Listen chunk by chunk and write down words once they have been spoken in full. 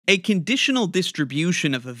A conditional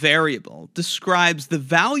distribution of a variable describes the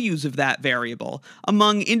values of that variable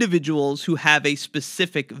among individuals who have a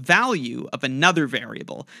specific value of another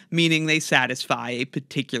variable, meaning they satisfy a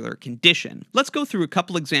particular condition. Let's go through a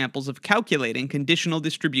couple examples of calculating conditional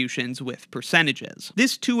distributions with percentages.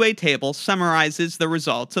 This two-way table summarizes the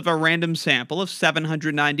results of a random sample of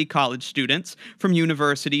 790 college students from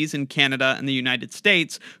universities in Canada and the United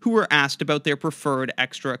States who were asked about their preferred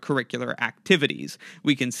extracurricular activities.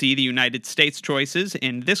 We can see the United States choices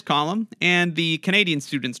in this column and the Canadian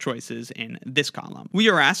students' choices in this column. We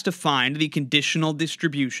are asked to find the conditional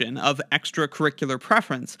distribution of extracurricular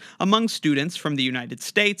preference among students from the United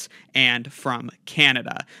States and from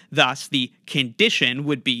Canada. Thus, the condition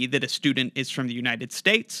would be that a student is from the United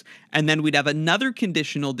States, and then we'd have another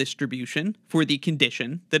conditional distribution for the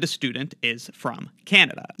condition that a student is from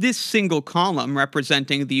Canada. This single column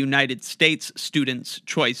representing the United States students'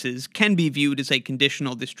 choices can be viewed as a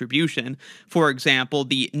conditional distribution. For example,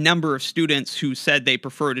 the number of students who said they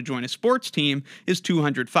prefer to join a sports team is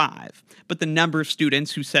 205, but the number of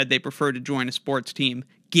students who said they prefer to join a sports team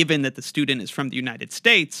given that the student is from the United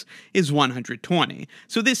States, is 120.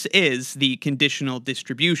 So this is the conditional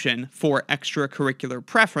distribution for extracurricular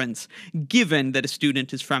preference, given that a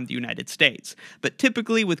student is from the United States. But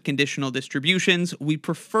typically with conditional distributions, we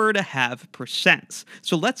prefer to have percents.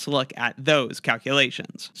 So let's look at those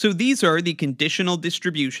calculations. So these are the conditional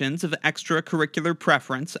distributions of extracurricular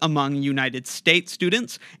preference among United States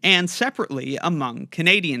students and separately among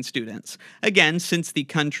Canadian students. Again, since the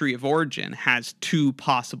country of origin has two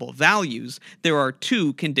possible values, there are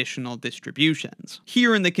two conditional distributions.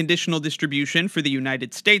 Here in the conditional distribution for the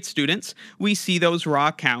United States students, we see those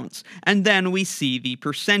raw counts, and then we see the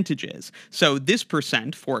percentages. So this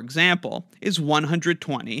percent, for example, is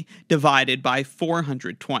 120 divided by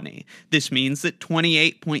 420. This means that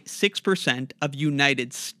 28.6% of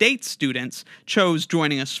United States students chose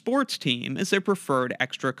joining a sports team as their preferred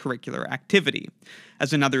extracurricular activity.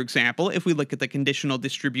 As another example, if we look at the conditional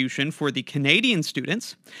distribution for the Canadian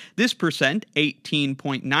students, this percent,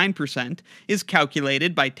 18.9%, is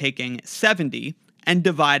calculated by taking 70 and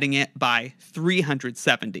dividing it by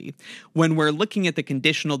 370. When we're looking at the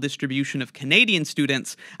conditional distribution of Canadian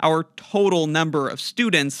students, our total number of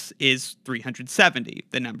students is 370,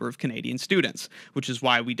 the number of Canadian students, which is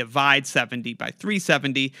why we divide 70 by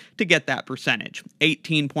 370 to get that percentage.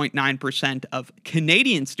 18.9% of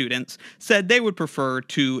Canadian students said they would prefer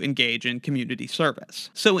to engage in community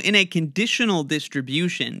service. So in a conditional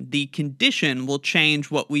distribution, the condition will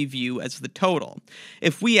change what we view as the total.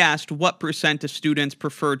 If we asked what percent of students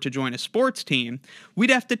preferred to join a sports team, we'd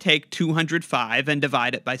have to take 205 and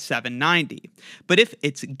divide it by 790. But if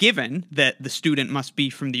it's given that the student must be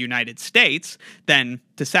from the United States, then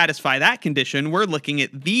to satisfy that condition, we're looking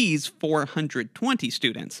at these 420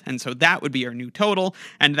 students. And so that would be our new total,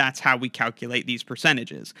 and that's how we calculate these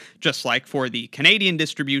percentages. Just like for the Canadian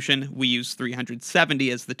distribution, we use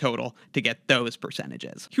 370 as the total to get those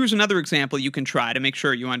percentages. Here's another example you can try to make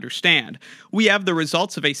sure you understand. We have the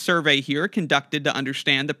results of a survey here conducted to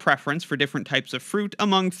understand the preference for different types of fruit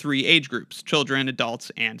among three age groups: children,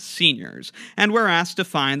 adults, and seniors. And we're asked to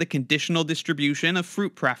find the conditional distribution of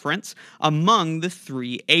fruit preference among the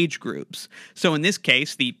three age groups. So in this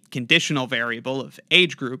case, the conditional variable of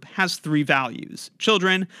age group has three values: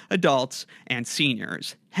 children, adults, and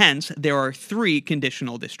seniors. Hence, there are three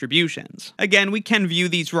conditional distributions. Again, we can view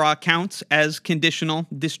these raw counts as conditional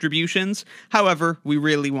distributions. However, we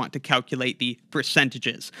really want to calculate the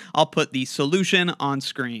percentages. I'll put the solution on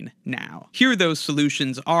screen now. Here those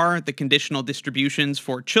solutions are the conditional distributions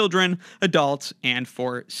for children, adults, and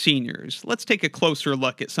for seniors. Let's take a closer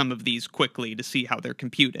look at some of these quickly to see how they're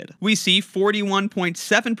computed. We see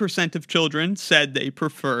 41.7% of children said they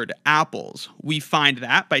preferred apples. We find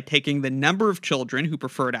that by taking the number of children who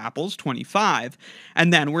prefer apples, 25,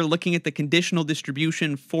 and then we're looking at the conditional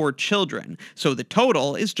distribution for children. So the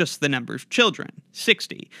total is just the number of children,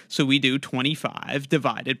 60. So we do 25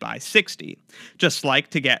 divided by 60. Just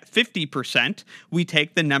like to get 50%, we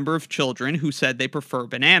take the number of children who said they prefer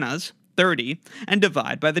bananas, 30, and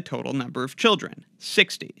divide by the total number of children,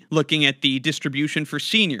 60. Looking at the distribution for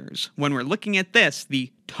seniors, when we're looking at this,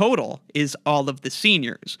 the total is all of the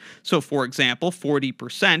seniors. So for example,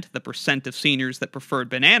 40%, the percent of seniors that preferred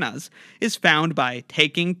bananas, is found by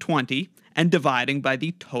taking 20 and dividing by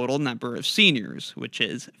the total number of seniors, which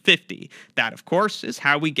is 50. That, of course, is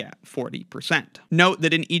how we get 40%. Note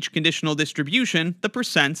that in each conditional distribution, the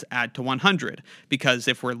percents add to 100, because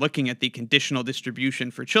if we're looking at the conditional distribution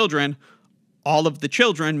for children, all of the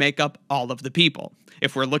children make up all of the people.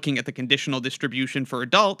 If we're looking at the conditional distribution for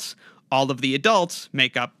adults, All of the adults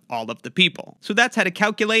make up all of the people. So that's how to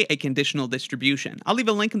calculate a conditional distribution. I'll leave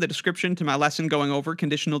a link in the description to my lesson going over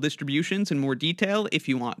conditional distributions in more detail if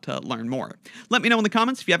you want to learn more. Let me know in the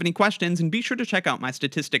comments if you have any questions, and be sure to check out my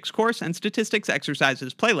statistics course and statistics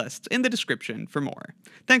exercises playlists in the description for more.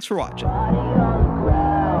 Thanks for watching.